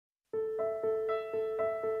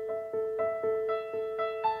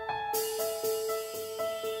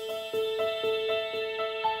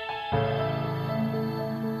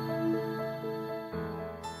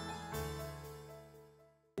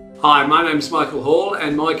Hi, my name's Michael Hall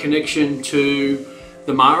and my connection to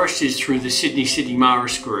the Marist is through the Sydney City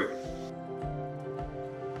Marist Group.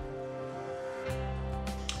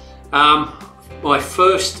 My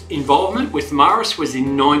first involvement with the Marist was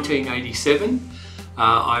in 1987.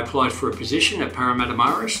 I applied for a position at Parramatta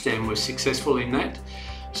Marist and was successful in that.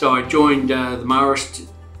 So I joined the Marist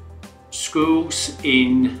Schools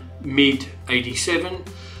in mid-87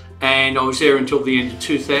 and I was there until the end of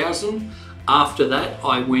 2000. After that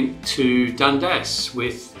I went to Dundas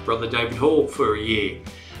with Brother David Hall for a year.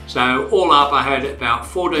 So all up I had about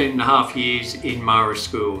 14 and a half years in Marist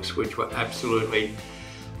Schools, which were absolutely,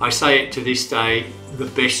 I say it to this day, the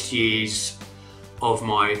best years of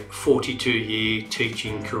my 42-year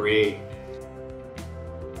teaching career.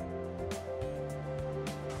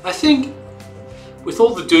 I think with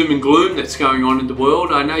all the doom and gloom that's going on in the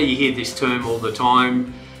world, I know you hear this term all the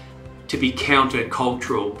time, to be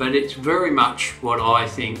counter-cultural, but it's very much what I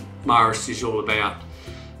think Marist is all about.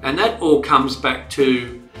 And that all comes back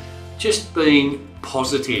to just being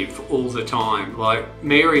positive all the time. Like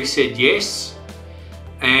Mary said yes,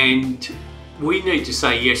 and we need to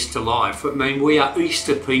say yes to life. I mean, we are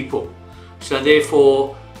Easter people, so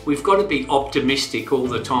therefore we've got to be optimistic all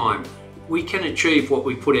the time. We can achieve what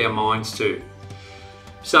we put our minds to.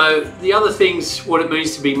 So the other things, what it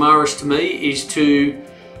means to be Marist to me is to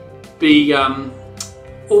be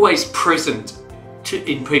always present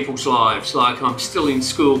in people's lives. Like I'm still in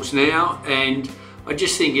schools now, and I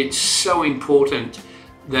just think it's so important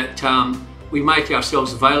that we make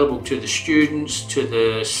ourselves available to the students, to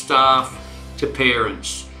the staff, to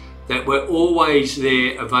parents, that we're always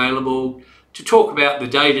there available to talk about the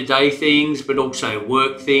day-to-day things, but also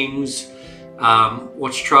work things,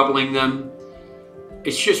 what's troubling them.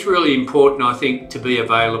 It's just really important, I think, to be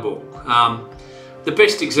available. The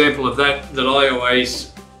best example of that I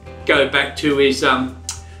always go back to is at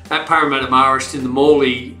Parramatta Marist in the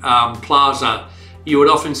Morley Plaza. You would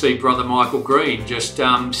often see Brother Michael Green just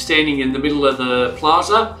standing in the middle of the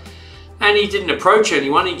plaza, and he didn't approach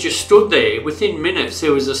anyone, he just stood there. Within minutes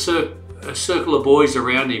there was a circle of boys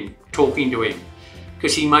around him talking to him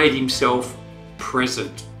because he made himself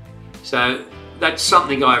present. So that's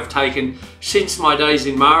something I've taken since my days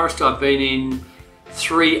in Marist. I've been in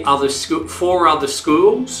 4 other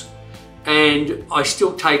schools, and I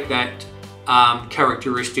still take that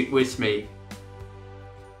characteristic with me.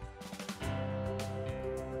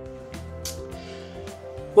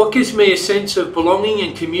 What gives me a sense of belonging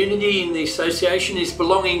and community in the association is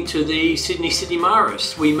belonging to the Sydney City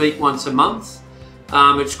Marist. We meet once a month.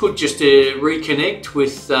 It's good just to reconnect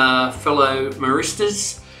with fellow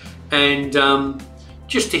Maristas and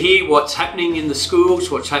just to hear what's happening in the schools,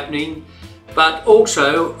 what's happening, but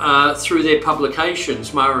also through their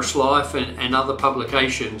publications, Marist Life and other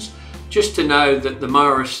publications, just to know that the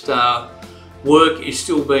Marist work is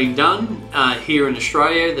still being done here in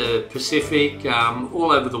Australia, the Pacific,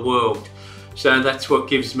 all over the world. So that's what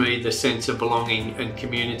gives me the sense of belonging and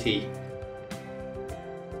community.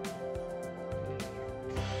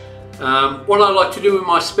 What I like to do in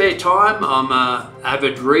my spare time, I'm an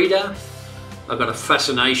avid reader. I've got a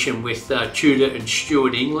fascination with Tudor and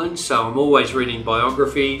Stuart England, so I'm always reading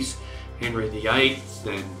biographies, Henry VIII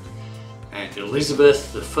and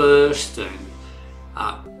Elizabeth I,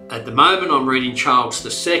 and at the moment I'm reading Charles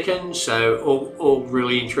II, so all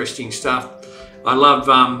really interesting stuff. I love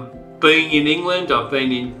being in England. I've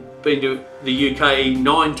been to the UK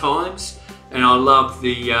 9 times, and I love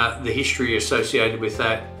the history associated with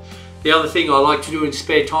that. The other thing I like to do in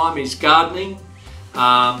spare time is gardening.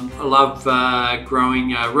 I love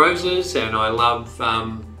growing roses, and I love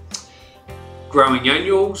growing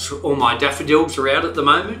annuals. All my daffodils are out at the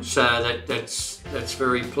moment, so that's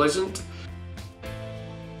very pleasant.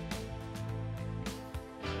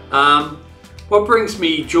 What brings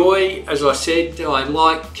me joy, as I said, I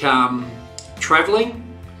like travelling.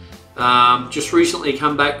 Just recently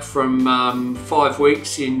come back from 5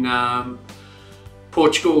 weeks in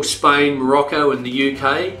Portugal, Spain, Morocco and the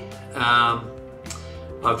UK.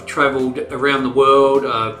 I've travelled around the world.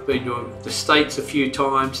 I've been to the States a few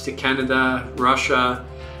times, to Canada, Russia,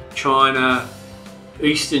 China,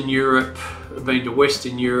 Eastern Europe. I've been to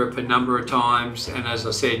Western Europe a number of times, and as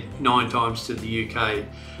I said, 9 times to the UK.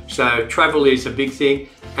 So travel is a big thing,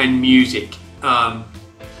 and music. I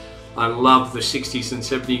love the 60s and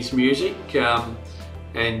 70s music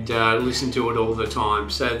and listen to it all the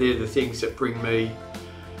time. So they're the things that bring me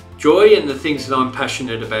joy and the things that I'm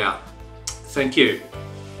passionate about. Thank you.